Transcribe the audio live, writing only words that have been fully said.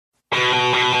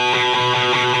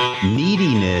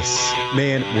Neediness,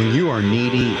 man, when you are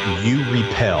needy, you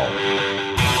repel.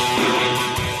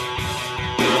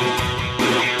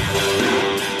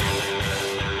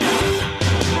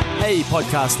 Hey,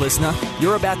 podcast listener,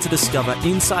 you're about to discover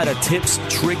insider tips,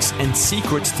 tricks, and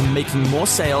secrets to making more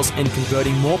sales and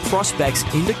converting more prospects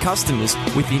into customers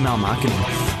with email marketing.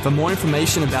 For more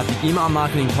information about the Email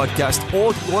Marketing Podcast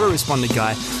or the Autoresponder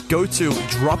Guy, go to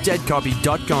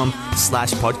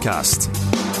dropdeadcopy.com/podcast.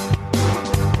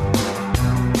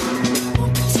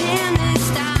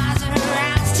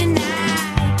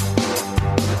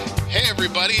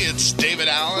 Everybody, it's David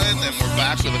Allen, and we're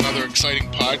back with another exciting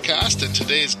podcast. And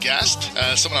today's guest,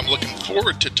 someone I'm looking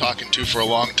forward to talking to for a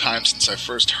long time since I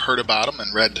first heard about him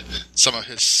and read some of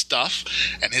his stuff.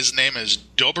 And his name is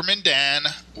Doberman Dan.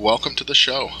 Welcome to the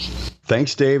show.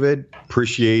 Thanks, David.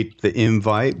 Appreciate the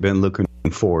invite. Been looking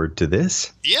forward to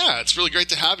this. Yeah, it's really great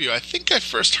to have you. I think I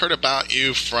first heard about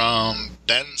you from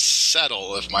Ben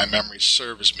Settle, if my memory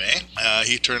serves me.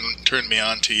 He turned me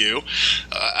on to you.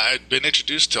 I'd been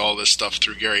introduced to all this stuff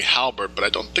through Gary Halbert, but I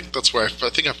don't think that's where I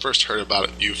think I first heard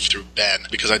about you through Ben,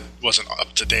 because I wasn't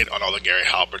up to date on all the Gary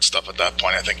Halbert stuff at that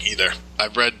point, I think, either.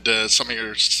 I've read some of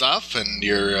your stuff and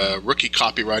your Rookie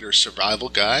Copywriter Survival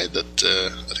Guide that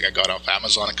I think I got off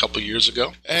Amazon a couple years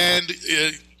ago. And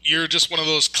you're just one of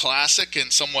those classic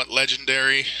and somewhat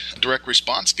legendary direct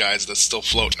response guides that's still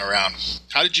floating around.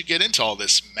 How did you get into all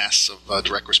this mess of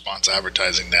direct response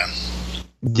advertising, Dan?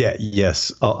 Yeah,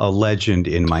 yes, a legend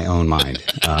in my own mind.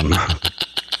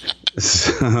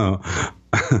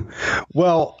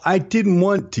 Well, I didn't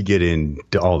want to get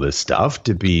into all this stuff,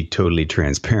 to be totally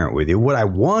transparent with you. What I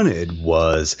wanted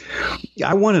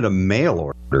a mail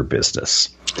order business.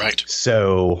 Right.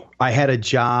 So I had a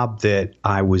job that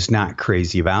I was not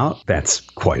crazy about. That's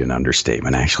quite an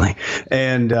understatement, actually.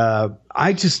 And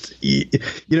I just,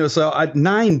 so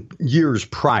 9 years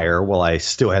prior, while I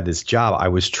still had this job, I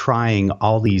was trying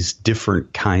all these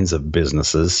different kinds of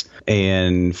businesses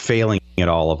and failing at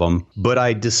all of them. But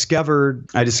I discovered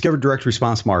direct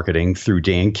response marketing through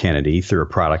Dan Kennedy, through a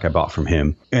product I bought from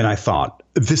him. And I thought,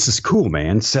 this is cool,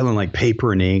 man. Selling like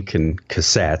paper and ink and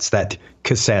cassettes.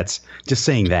 Just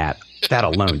saying that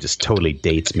alone just totally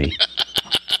dates me.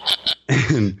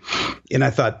 And I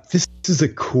thought, this is a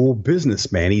cool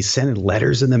business, man. He's sending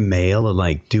letters in the mail and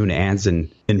like doing ads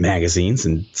in magazines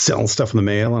and selling stuff in the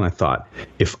mail. And I thought,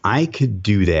 if I could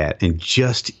do that and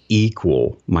just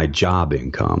equal my job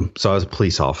income. So I was a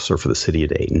police officer for the city of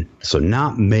Dayton, so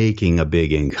not making a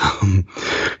big income.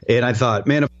 And I thought,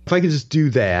 man, if I could just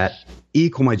do that,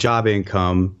 equal my job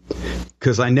income,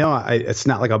 because I know it's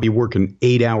not like I'll be working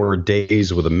 8-hour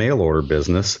days with a mail order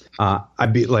business.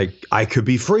 I'd be like, I could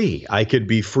be free. I could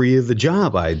be free of the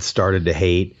job I'd started to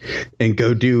hate and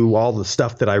go do all the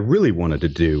stuff that I really wanted to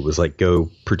do, was like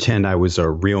go pretend I was a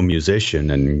real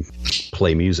musician and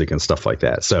play music and stuff like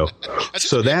that. So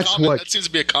that seems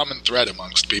to be a common thread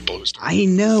amongst people. I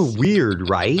know. Weird,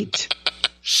 right?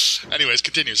 Anyways,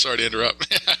 continue. Sorry to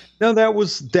interrupt. No, that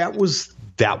was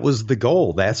the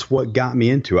goal. That's what got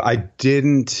me into it. I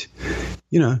didn't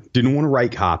want to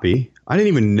write copy. I didn't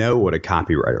even know what a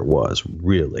copywriter was,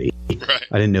 really. Right.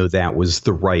 I didn't know that was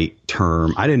the right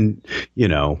term. I didn't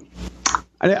want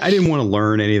to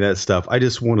learn any of that stuff. I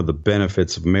just wanted the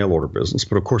benefits of mail order business.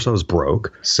 But of course, I was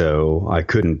broke, so I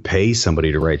couldn't pay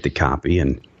somebody to write the copy.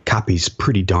 And copy's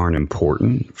pretty darn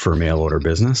important for a mail order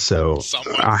business. So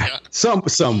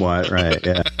somewhat, right?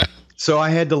 Yeah. So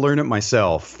I had to learn it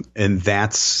myself, and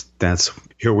that's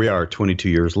here we are 22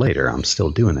 years later. I'm still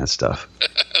doing that stuff.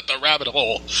 The rabbit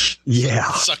hole.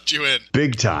 Yeah. Sucked you in.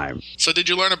 Big time. So did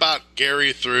you learn about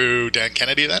Gary through Dan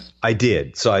Kennedy then? I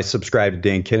did. So I subscribed to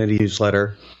Dan Kennedy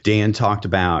newsletter. Dan talked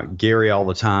about Gary all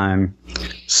the time,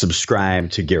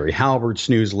 subscribed to Gary Halbert's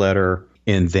newsletter,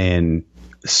 and then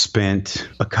spent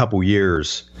a couple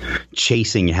years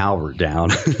chasing Halbert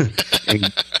down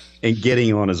and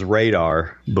getting on his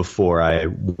radar before I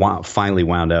finally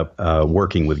wound up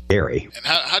working with Gary. And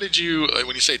how did you,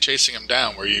 when you say chasing him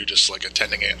down, were you just like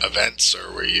attending events,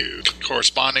 or were you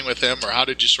corresponding with him, or how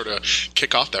did you sort of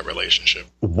kick off that relationship?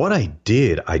 What I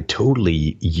did, I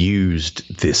totally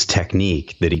used this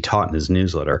technique that he taught in his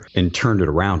newsletter and turned it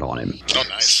around on him. Oh,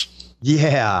 nice.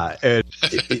 Yeah,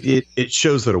 it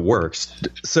shows that it works.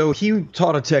 So he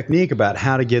taught a technique about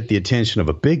how to get the attention of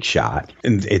a big shot,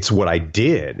 and it's what I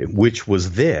did, which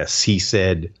was this. He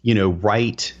said,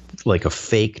 write like a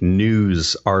fake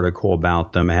news article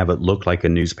about them, have it look like a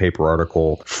newspaper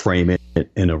article, frame it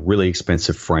in a really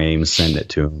expensive frame, send it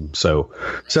to him. So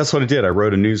that's what I did. I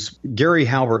wrote Gary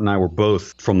Halbert and I were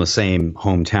both from the same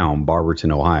hometown,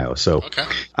 Barberton, Ohio. So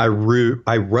I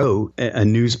wrote a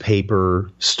newspaper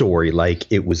story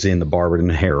like it was in the Barberton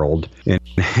Herald, and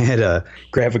had a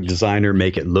graphic designer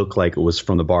make it look like it was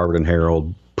from the Barberton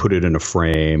Herald, put it in a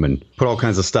frame, and put all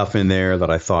kinds of stuff in there that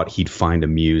I thought he'd find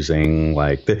amusing.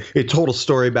 Like it told a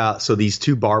story about, so these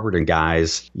two Barberton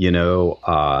guys,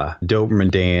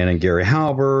 Doberman Dan and Gary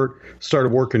Halbert, started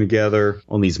working together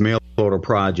on these mail order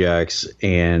projects,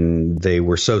 and they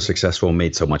were so successful and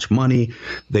made so much money,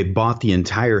 they bought the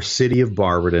entire city of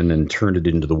Barberton and turned it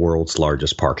into the world's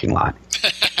largest parking lot.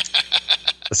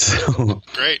 So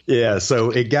great. Yeah. So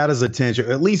it got his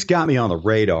attention, at least got me on the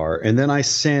radar. And then I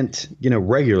sent,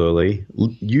 regularly,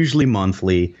 usually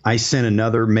monthly, I sent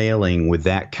another mailing with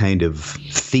that kind of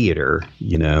theater,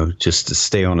 just to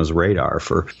stay on his radar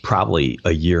for probably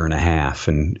a year and a half.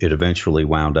 And it eventually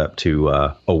wound up to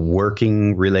a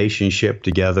working relationship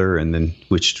together, and then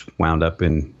which wound up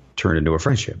turned into a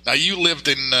friendship. Now you lived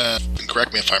in, and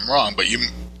correct me if I'm wrong, but you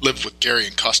lived with Gary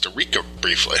in Costa Rica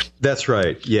briefly. That's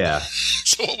right. Yeah.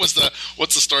 So what's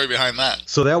the story behind that?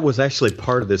 So that was actually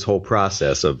part of this whole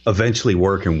process of eventually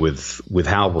working with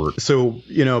Halbert. So,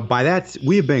 by that,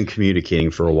 we had been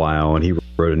communicating for a while, and he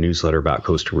wrote a newsletter about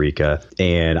Costa Rica,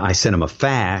 and I sent him a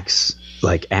fax,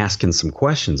 like asking some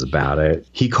questions about it.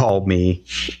 He called me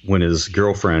when his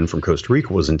girlfriend from Costa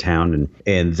Rica was in town,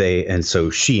 and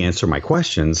so she answered my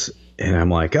questions. And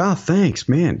I'm like, oh, thanks,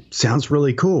 man. Sounds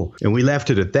really cool. And we left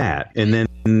it at that. And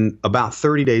then about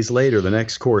 30 days later, the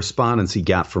next correspondence he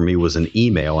got from me was an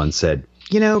email and said,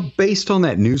 based on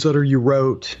that newsletter you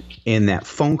wrote and that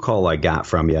phone call I got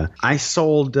from you, I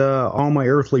sold all my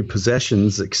earthly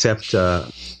possessions except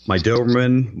my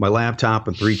Doberman, my laptop,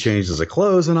 and 3 changes of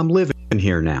clothes, and I'm living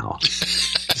here now.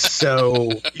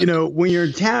 So, when you're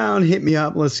in town, hit me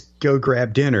up. Let's go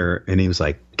grab dinner. And he was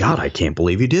like, God, I can't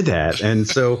believe you did that. And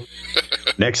so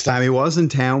next time he was in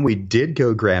town, we did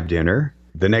go grab dinner.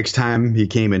 The next time he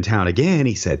came in town again,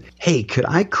 he said, hey, could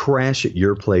I crash at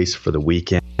your place for the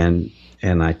weekend?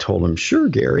 And I told him, sure,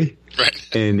 Gary.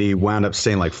 Right. And he wound up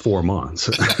staying like 4 months.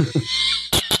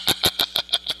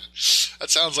 That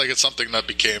sounds like it's something that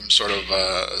became sort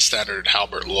of standard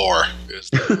Halbert lore, is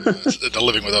the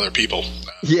living with other people.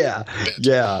 Yeah,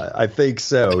 I think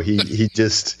so. He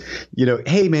just,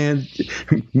 hey, man,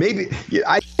 maybe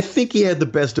I think he had the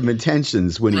best of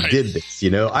intentions when he did this.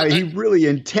 He really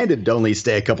intended to only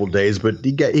stay a couple of days, but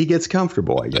he gets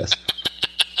comfortable, I guess.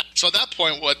 So at that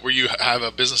point, what were you have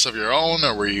a business of your own,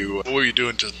 or what were you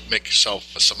doing to make yourself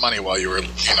some money while you were,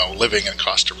 living in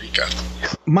Costa Rica?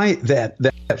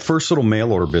 That first little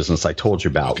mail order business I told you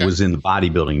about was in the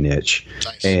bodybuilding niche.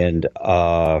 Nice. And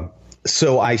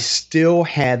so I still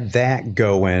had that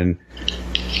going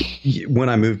when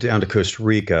I moved down to Costa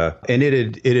Rica, and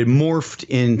it had morphed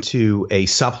into a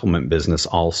supplement business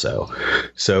also.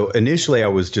 So initially I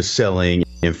was just selling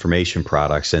information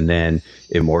products, and then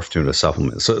it morphed into a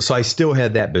supplement. So I still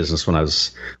had that business when I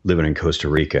was living in Costa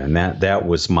Rica, and that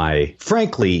was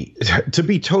frankly, to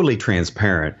be totally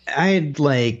transparent, I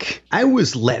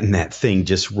was letting that thing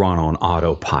just run on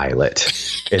autopilot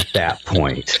at that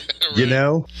point,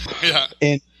 Yeah.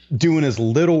 And doing as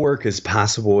little work as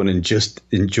possible and just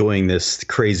enjoying this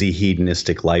crazy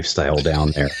hedonistic lifestyle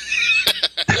down there.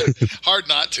 Hard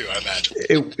not to, I imagine.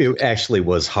 It actually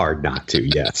was hard not to,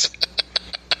 yes.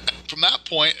 From that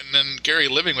point, and then Gary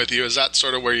living with you, is that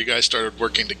sort of where you guys started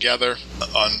working together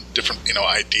on different,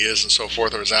 ideas and so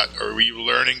forth, or were you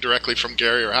learning directly from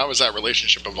Gary, or how was that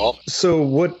relationship evolving? So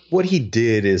what he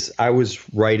did is I was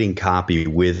writing copy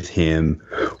with him,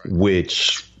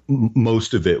 which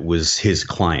most of it was his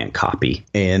client copy,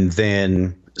 and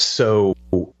then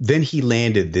he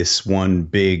landed this one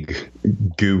big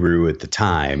guru at the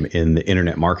time in the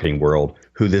internet marketing world,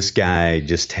 who this guy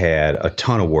just had a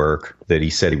ton of work that he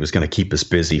said he was going to keep us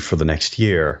busy for the next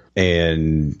year.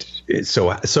 And so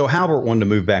Halbert wanted to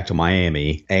move back to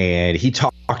Miami, and he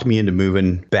talked me into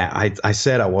moving back. I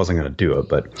said I wasn't going to do it,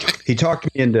 but he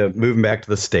talked me into moving back to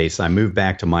the States. I moved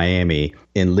back to Miami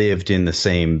and lived in the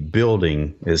same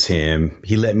building as him.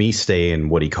 He let me stay in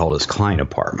what he called his client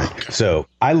apartment. So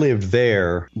I lived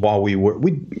there while we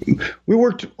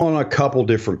worked on a couple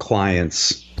different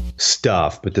clients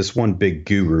stuff, but this one big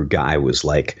guru guy was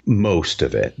like most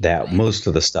of it. That most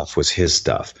of the stuff was his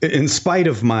stuff. In spite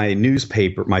of my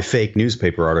fake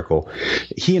newspaper article,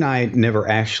 he and I never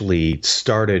actually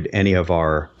started any of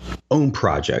our own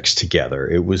projects together.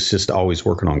 It was just always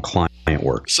working on client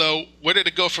work. So where did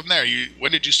it go from there?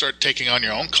 When did you start taking on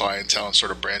your own clientele and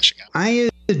sort of branching out?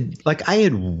 I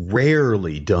had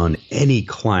rarely done any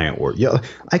client work. Yeah,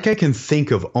 like I can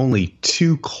think of only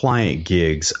 2 client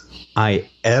gigs I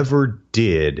ever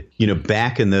did,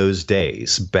 back in those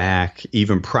days, back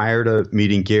even prior to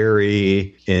meeting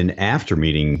Gary and after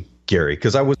meeting Gary,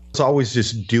 because I was always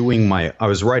just I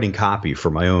was writing copy for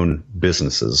my own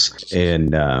businesses.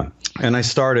 And I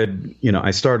started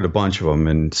a bunch of them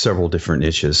in several different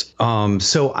niches. And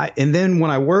then when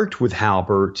I worked with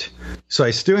Halbert, so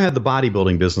I still had the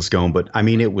bodybuilding business going, but I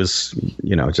mean, it was,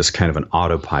 just kind of an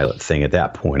autopilot thing at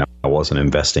that point. I wasn't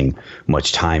investing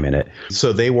much time in it.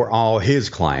 So they were all his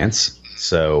clients.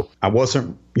 So I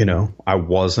wasn't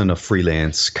a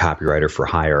freelance copywriter for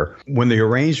hire. When the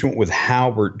arrangement with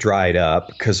Halbert dried up,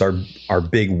 because our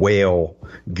big whale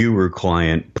guru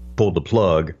client pulled the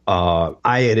plug,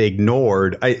 I had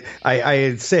ignored. I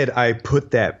had said I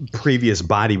put that previous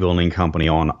bodybuilding company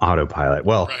on autopilot.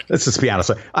 Well, Let's just be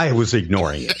honest. I was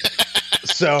ignoring it.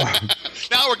 So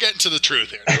now we're getting to the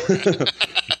truth here.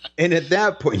 And at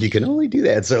that point, you can only do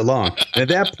that so long. And at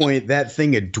that point, that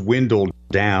thing had dwindled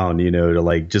down, to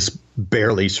like just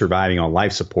barely surviving on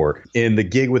life support. And the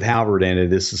gig with Halbert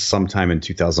ended. This is sometime in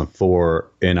 2004.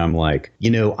 And I'm like,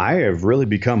 I have really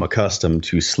become accustomed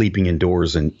to sleeping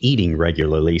indoors and eating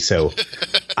regularly. So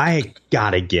I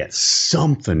got to get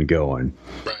something going.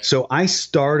 Right. So I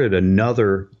started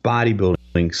another bodybuilding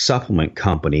supplement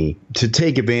company to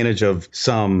take advantage of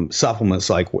some supplements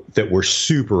that were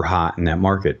super hot in that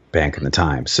market back in the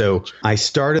time. So I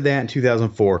started that in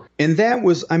 2004. And that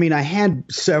was, I had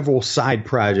several side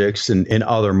projects in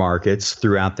other markets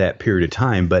throughout that period of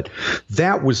time, but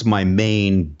that was my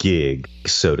main gig,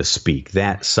 so to speak,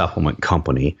 that supplement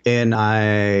company. And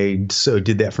I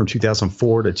did that from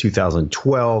 2004 to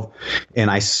 2012. And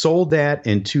I sold that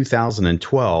in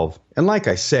 2012. And like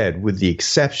I said, with the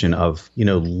exception of,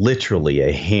 literally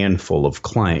a handful of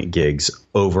client gigs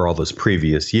over all those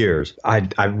previous years, I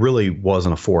really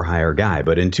wasn't a for-hire guy.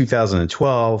 But in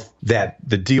 2012,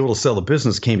 the deal to sell the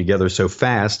business came together so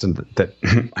fast and that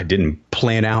I didn't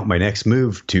plan out my next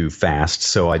move too fast.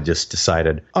 So I just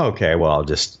decided, okay, well, I'll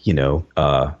just,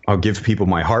 I'll give people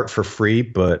my heart for free,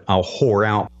 but I'll whore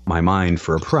out my mind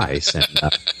for a price.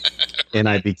 And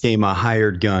I became a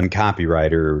hired gun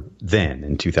copywriter then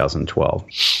in 2012.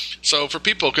 So for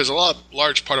people, because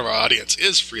large part of our audience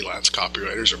is freelance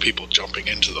copywriters or people jumping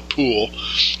into the pool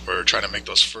or trying to make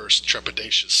those first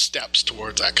trepidatious steps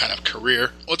towards that kind of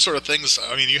career, what sort of things,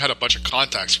 you had a bunch of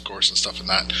contacts, of course, and stuff in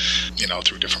that,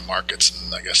 through different markets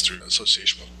and I guess through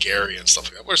association with Gary and stuff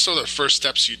like that. What are some of the first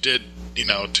steps you did,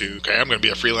 okay, I'm going to be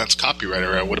a freelance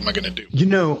copywriter. What am I going to do?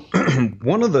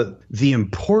 One of the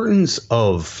importance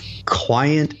of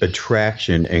client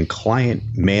attraction and client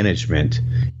management,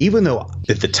 even though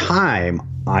at the time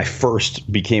I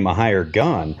first became a hired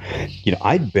gun,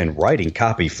 I'd been writing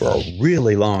copy for a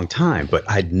really long time, but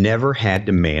I'd never had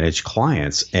to manage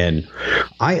clients. And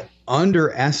I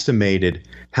underestimated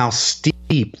how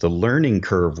steep the learning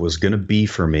curve was going to be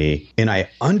for me. And I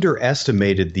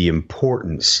underestimated the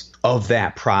importance of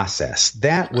that process.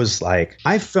 That was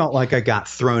I felt like I got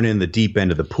thrown in the deep end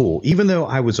of the pool, even though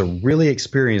I was a really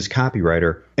experienced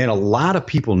copywriter and a lot of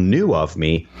people knew of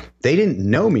me. They didn't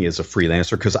know me as a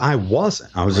freelancer because I wasn't.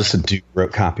 I was just a dude who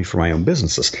wrote copy for my own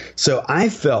businesses. So I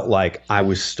felt like I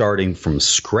was starting from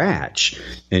scratch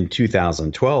in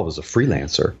 2012 as a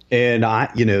freelancer. And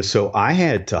so I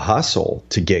had to hustle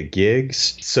to get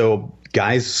gigs. So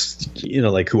guys,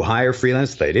 who hire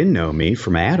freelance, they didn't know me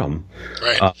from Adam.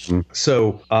 Right.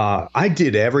 So I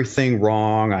did everything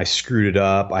wrong. I screwed it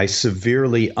up. I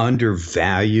severely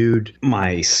undervalued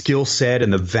my skill set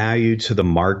and the value to the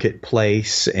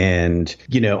marketplace. And,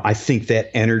 I think that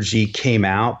energy came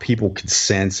out. People could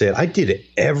sense it. I did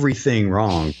everything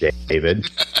wrong, David.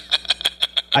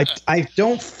 I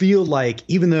don't feel like,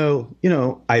 even though,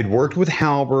 I'd worked with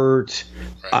Halbert,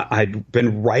 I'd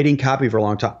been writing copy for a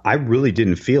long time, I really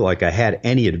didn't feel like I had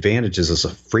any advantages as a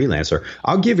freelancer.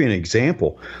 I'll give you an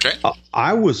example. Okay.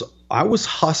 I was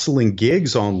hustling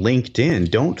gigs on LinkedIn.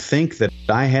 Don't think that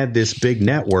I had this big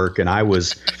network and I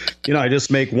was, I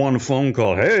just make one phone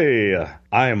call. Hey,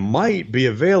 I might be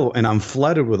available, and I'm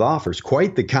flooded with offers.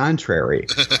 Quite the contrary.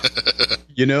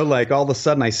 All of a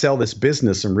sudden I sell this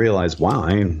business and realize, wow,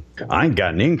 I ain't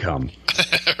got an income.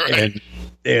 Right.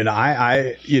 and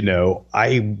I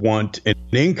want an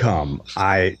income.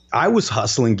 I was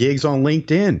hustling gigs on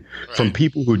LinkedIn from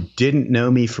people who didn't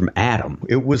know me from Adam.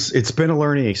 It's been a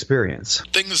learning experience.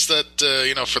 Things that,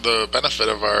 for the benefit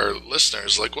of our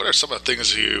listeners, like what are some of the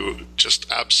things you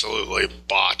just absolutely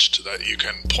botched that you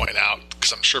can point out?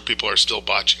 Because I'm sure people are still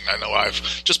botching. I know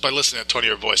just by listening to the tone of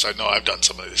your voice, I know I've done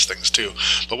some of these things too.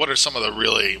 But what are some of the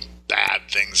really bad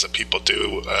things that people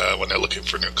do when they're looking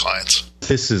for new clients?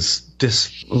 I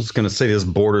was going to say this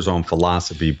borders on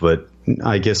philosophy, but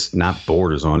I guess not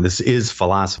borders on. This is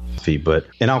philosophy,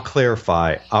 and I'll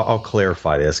clarify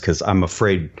this because I'm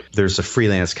afraid there's a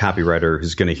freelance copywriter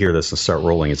who's going to hear this and start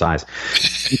rolling his eyes.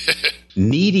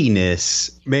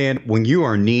 Neediness, man, when you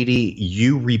are needy,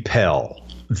 you repel.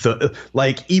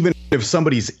 Even if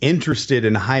somebody's interested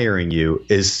in hiring you,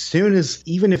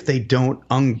 even if they don't,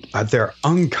 they're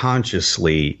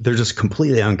just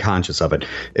completely unconscious of it.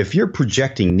 If you're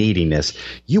projecting neediness,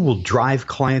 you will drive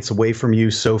clients away from you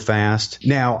so fast.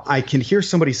 Now, I can hear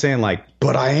somebody saying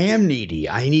but I am needy.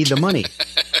 I need the money.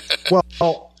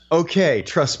 Well, okay,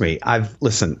 trust me. I've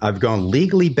gone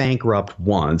legally bankrupt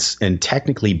once and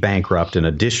technically bankrupt an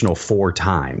additional 4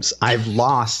 times. I've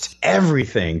lost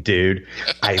everything, dude.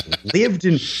 I lived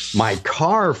in my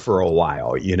car for a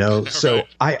while, so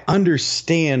I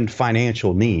understand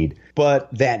financial need, but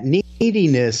that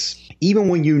neediness, even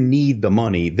when you need the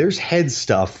money, there's head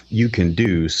stuff you can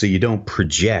do so you don't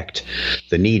project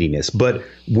the neediness. But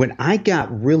when I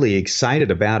got really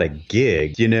excited about a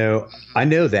gig, I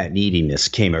know that neediness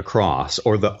came across,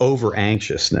 or the over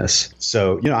anxiousness.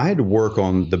 So, I had to work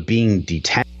on the being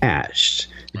detached.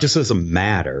 It just doesn't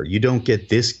matter. You don't get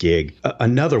this gig,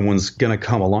 another one's going to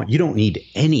come along. You don't need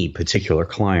any particular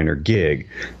client or gig.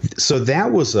 So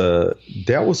that was a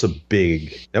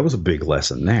big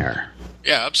lesson there.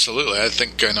 Yeah, absolutely. I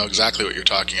think I know exactly what you're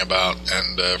talking about.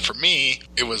 And for me,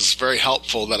 it was very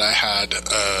helpful that I had,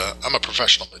 I'm a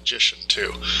professional magician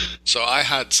too. So I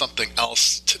had something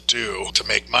else to do to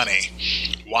make money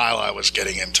while I was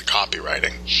getting into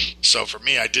copywriting. So for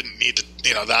me, I didn't need to,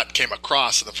 that came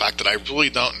across in the fact that I really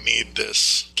don't need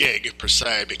this gig per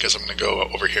se because I'm going to go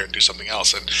over here and do something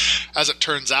else. And as it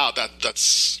turns out,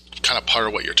 that's kind of part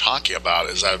of what you're talking about,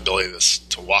 is that ability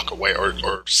to walk away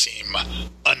or seem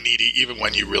unneedy even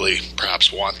when you really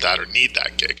perhaps want that or need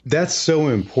that gig. That's so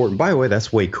important. By the way,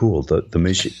 that's way cool.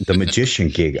 The magician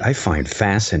gig I find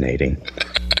fascinating.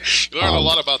 You learn a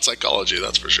lot about psychology,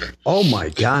 that's for sure. Oh my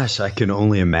gosh, I can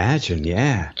only imagine.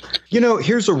 Yeah.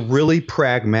 Here's a really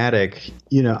pragmatic,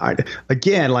 I'm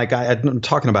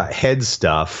talking about head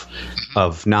stuff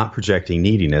of not projecting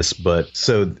neediness. But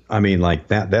so,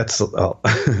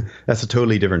 that's a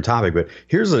totally different topic. But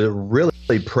here's a really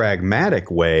pragmatic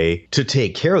way to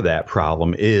take care of that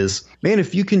problem is, man,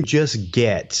 if you can just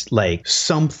get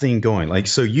something going,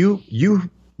 so you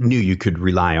knew you could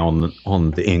rely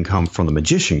on the income from the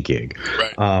magician gig.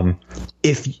 Right.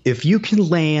 If you can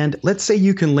land, let's say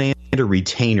you can land a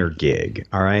retainer gig.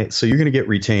 All right. So you're going to get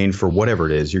retained for whatever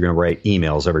it is. You're going to write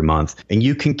emails every month and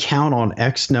you can count on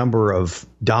X number of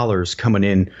dollars coming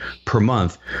in per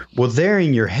month. Well, there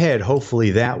in your head,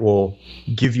 hopefully that will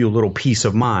give you a little peace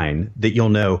of mind that you'll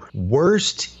know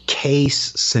worst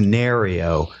case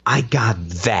scenario, I got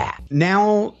that.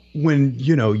 Now, when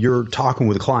you're talking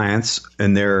with clients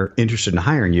and they're interested in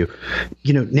hiring you,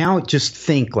 now just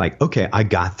think okay, I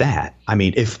got that. I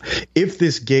mean, if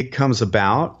this gig comes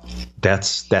about,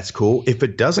 that's cool. If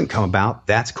it doesn't come about,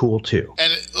 that's cool too.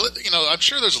 And I'm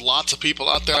sure there's lots of people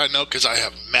out there I know, because I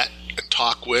have met and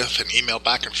talk with and email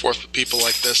back and forth with people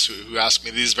like this who ask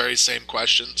me these very same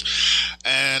questions.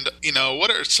 And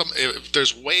what are if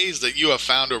there's ways that you have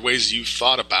found or ways you've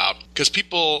thought about, because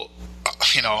people,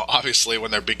 obviously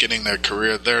when they're beginning their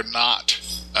career, they're not,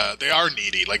 they are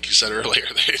needy, like you said earlier.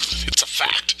 It's a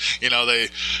fact.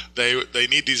 They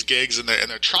need these gigs and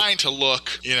they're trying to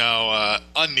look,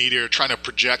 unneedy, or trying to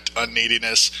project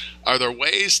unneediness. Are there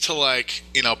ways to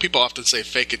people often say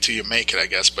fake it till you make it, I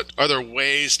guess, but are there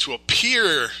ways to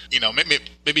appear,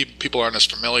 maybe people aren't as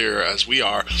familiar as we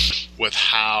are with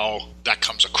how that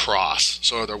comes across.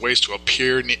 So are there ways to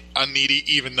appear unneedy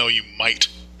even though you might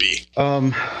be?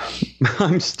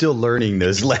 I'm still learning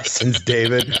those lessons,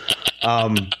 David. I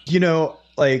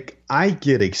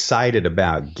get excited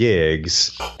about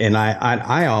gigs, and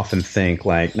I often think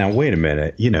now wait a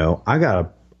minute,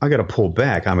 I gotta pull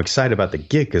back. I'm excited about the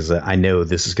gig because I know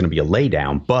this is going to be a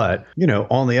laydown. But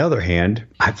on the other hand,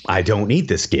 I don't need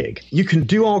this gig. You can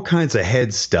do all kinds of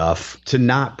head stuff to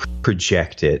not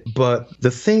project it. But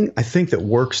the thing I think that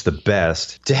works the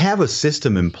best, to have a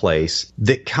system in place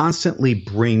that constantly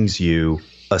brings you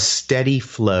a steady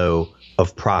flow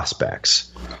of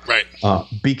prospects. Right.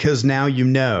 Because now you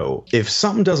know if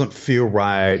something doesn't feel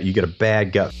right, you get a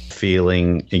bad gut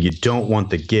feeling and you don't want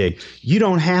the gig, you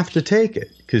don't have to take it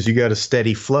because you got a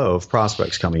steady flow of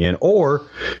prospects coming in. Or,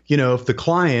 if the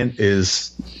client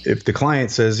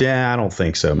says, yeah, I don't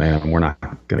think so, man, we're not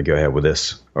going to go ahead with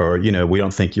this. Or, we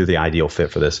don't think you're the ideal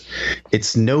fit for this.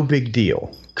 It's no big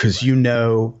deal. Because you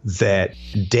know that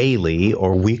daily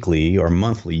or weekly or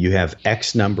monthly, you have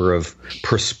X number of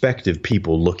prospective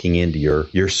people looking into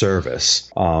your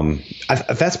service.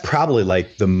 That's probably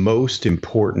like the most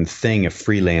important thing a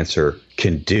freelancer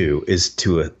can do is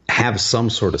to have some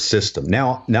sort of system.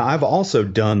 Now I've also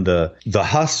done the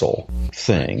hustle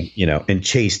thing, and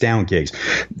chase down gigs.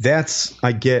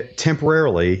 I get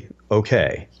temporarily.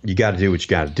 Okay, you got to do what you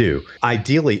got to do.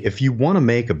 Ideally, if you want to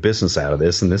make a business out of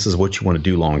this, and this is what you want to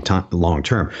do long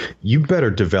term, you better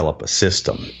develop a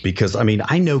system. Because,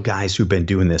 I know guys who've been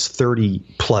doing this 30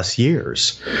 plus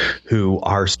years who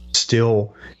are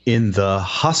still in the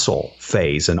hustle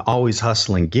phase and always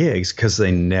hustling gigs because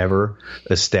they never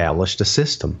established a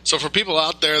system. So for people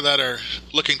out there that are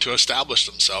looking to establish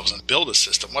themselves and build a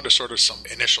system, what are sort of some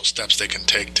initial steps they can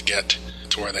take to get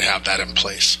to where they have that in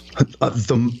place?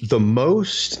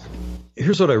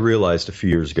 Here's what I realized a few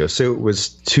years ago. So it was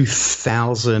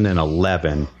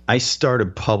 2011. I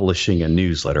started publishing a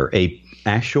newsletter, a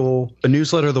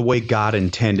newsletter the way God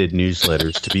intended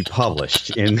newsletters to be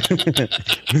published in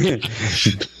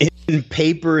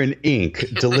paper and ink,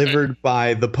 delivered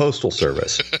by the Postal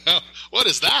Service. What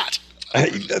is that?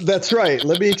 That's right.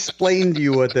 Let me explain to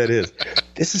you what that is.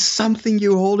 This is something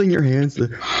you hold in your hands.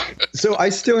 So I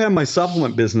still have my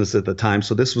supplement business at the time.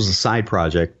 So this was a side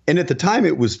project. And at the time,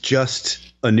 it was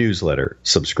just a newsletter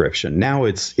subscription. Now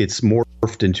it's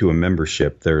morphed into a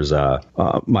membership. There's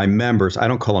my members. I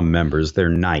don't call them members. They're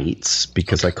knights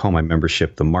because I call my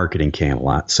membership the marketing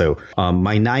Camelot. So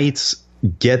my knights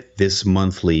get this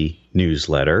monthly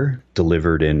newsletter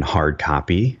delivered in hard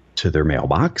copy to their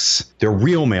mailbox, their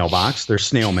real mailbox, their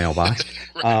snail mailbox,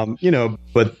 right.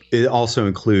 But it also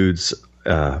includes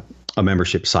a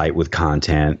membership site with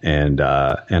content, and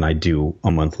I do a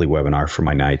monthly webinar for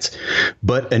my Knights.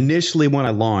 But initially when I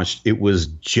launched, it was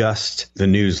just the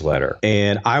newsletter,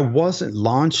 and I wasn't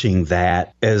launching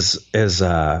that as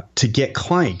to get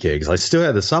client gigs. I still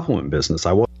had the supplement business.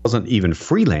 I wasn't even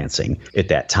freelancing at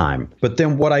that time. But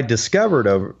then what I discovered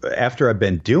after I've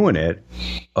been doing it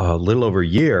a little over a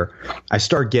year, I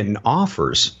started getting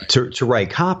offers to write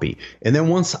copy. And then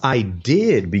once I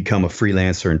did become a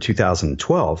freelancer in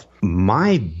 2012,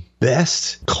 my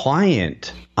best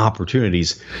client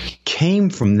opportunities came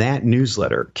from that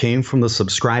newsletter, came from the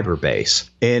subscriber base.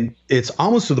 And it's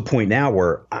almost to the point now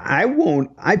where I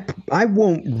won't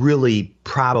really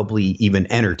probably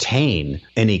even entertain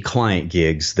any client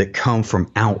gigs that come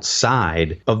from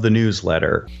outside of the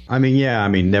newsletter.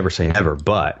 Never say never,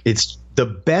 but it's the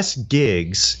best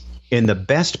gigs and the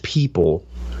best people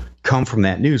come from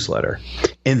that newsletter.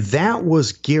 And that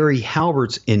was Gary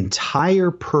Halbert's entire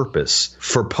purpose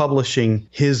for publishing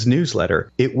his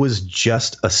newsletter. It was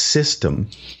just a system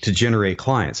to generate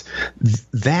clients.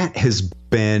 That has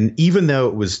been, even though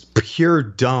it was pure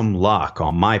dumb luck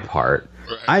on my part,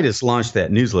 right. I just launched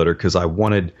that newsletter because I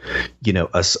wanted,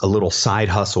 a little side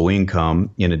hustle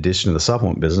income in addition to the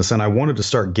supplement business. And I wanted to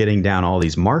start getting down all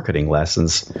these marketing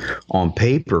lessons on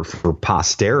paper for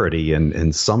posterity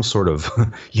and some sort of,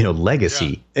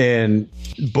 legacy. Yeah.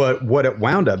 But what it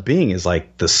wound up being is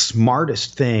like the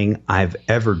smartest thing I've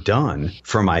ever done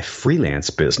for my freelance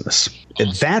business. Awesome.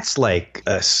 And that's like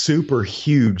a super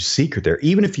huge secret there.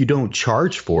 Even if you don't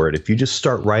charge for it, if you just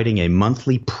start writing a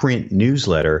monthly print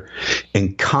newsletter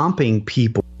and comping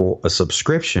people a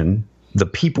subscription, the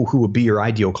people who would be your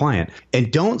ideal client,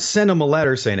 and don't send them a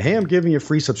letter saying, hey, I'm giving you a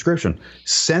free subscription.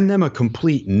 Send them a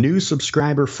complete new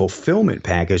subscriber fulfillment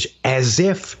package as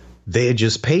if they had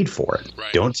just paid for it.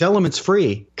 Right. Don't tell them it's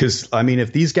free because,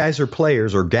 if these guys are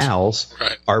players or gals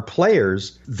right. are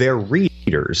players, they're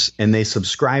readers and they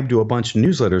subscribe to a bunch of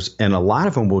newsletters, and a lot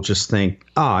of them will just think,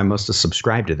 oh, I must have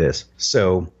subscribed to this.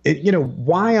 So,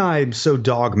 why I'm so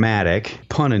dogmatic,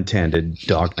 pun intended,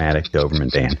 dogmatic, Doberman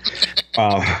Dan,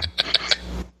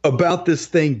 about this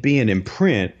thing being in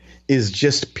print is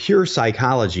just pure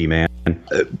psychology, man.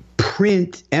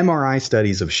 Print MRI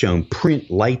studies have shown print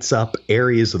lights up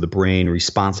areas of the brain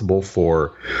responsible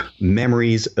for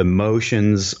memories,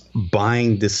 emotions,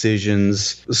 buying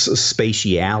decisions,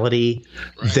 spatiality,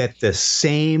 right. that the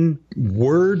same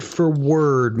word for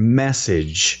word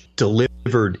message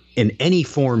delivered in any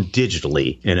form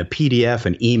digitally, in a PDF,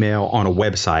 an email, on a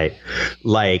website,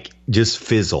 just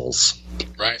fizzles.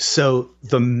 Right. So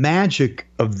the magic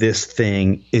of this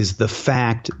thing is the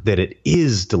fact that it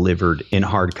is delivered in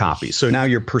hard copy. So now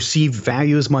your perceived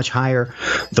value is much higher.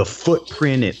 The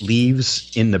footprint it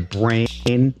leaves in the brain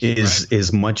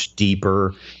is much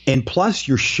deeper. And plus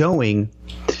you're showing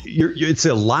it's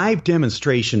a live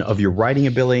demonstration of your writing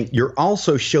ability. You're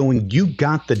also showing you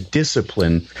got the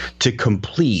discipline to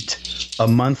complete a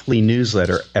monthly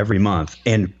newsletter every month.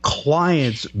 And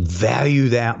clients value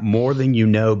that more than you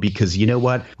know, because you know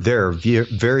what? There are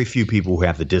very few people who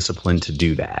have the discipline to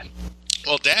do that.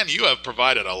 Well, Dan, you have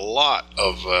provided a lot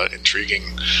of intriguing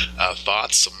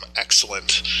thoughts, some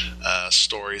excellent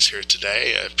stories here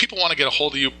today. If people want to get a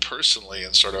hold of you personally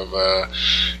and sort of,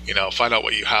 find out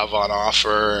what you have on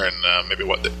offer and maybe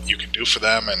what you can do for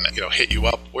them and, hit you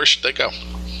up, where should they go?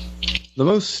 The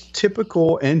most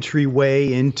typical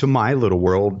entryway into my little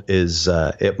world is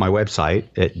at my website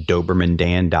at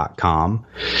dobermandan.com.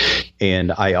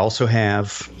 And I also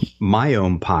have my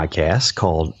own podcast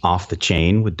called Off the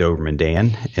Chain with Doberman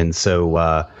Dan. And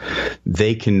so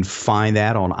they can find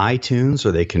that on iTunes,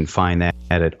 or they can find that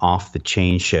at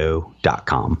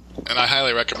offthechainshow.com. And I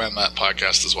highly recommend that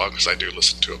podcast as well, because I do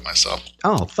listen to it myself.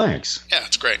 Oh, thanks. Yeah,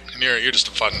 it's great. And you're just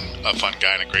a fun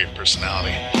guy and a great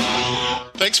personality.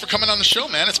 Thanks for coming on the show,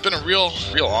 man. It's been a real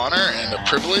honor and a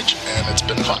privilege, and it's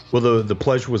been fun. Well, the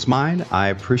pleasure was mine. I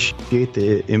appreciate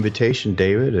the invitation,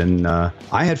 David, and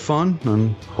I had fun,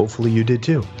 and hopefully you did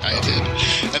too. I did.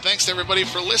 And thanks to everybody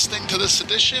for listening to this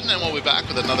edition, and we'll be back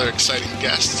with another exciting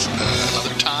guest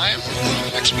another time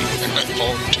next week, the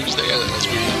following Tuesday, as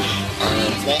we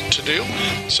are wont to do.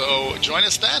 So join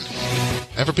us then.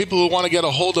 And for people who want to get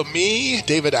a hold of me,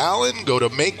 David Allen, go to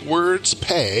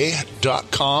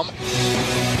makewordspay.com.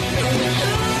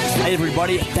 Hey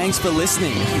everybody, thanks for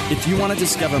listening. If you want to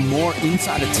discover more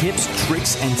insider tips,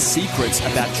 tricks, and secrets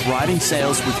about driving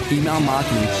sales with email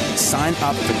marketing, sign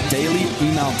up for daily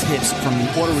email tips from the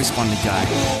autoresponder guy.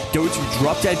 Go to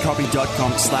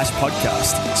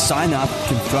dropdeadcopy.com/podcast. Sign up,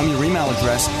 confirm your email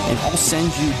address, and I'll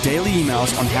send you daily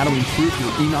emails on how to improve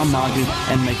your email marketing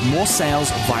and make more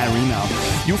sales via email.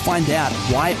 You'll find out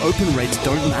why open rates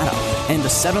don't matter and the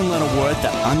 7-letter word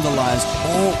that underlies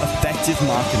all effective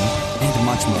marketing and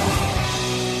much more.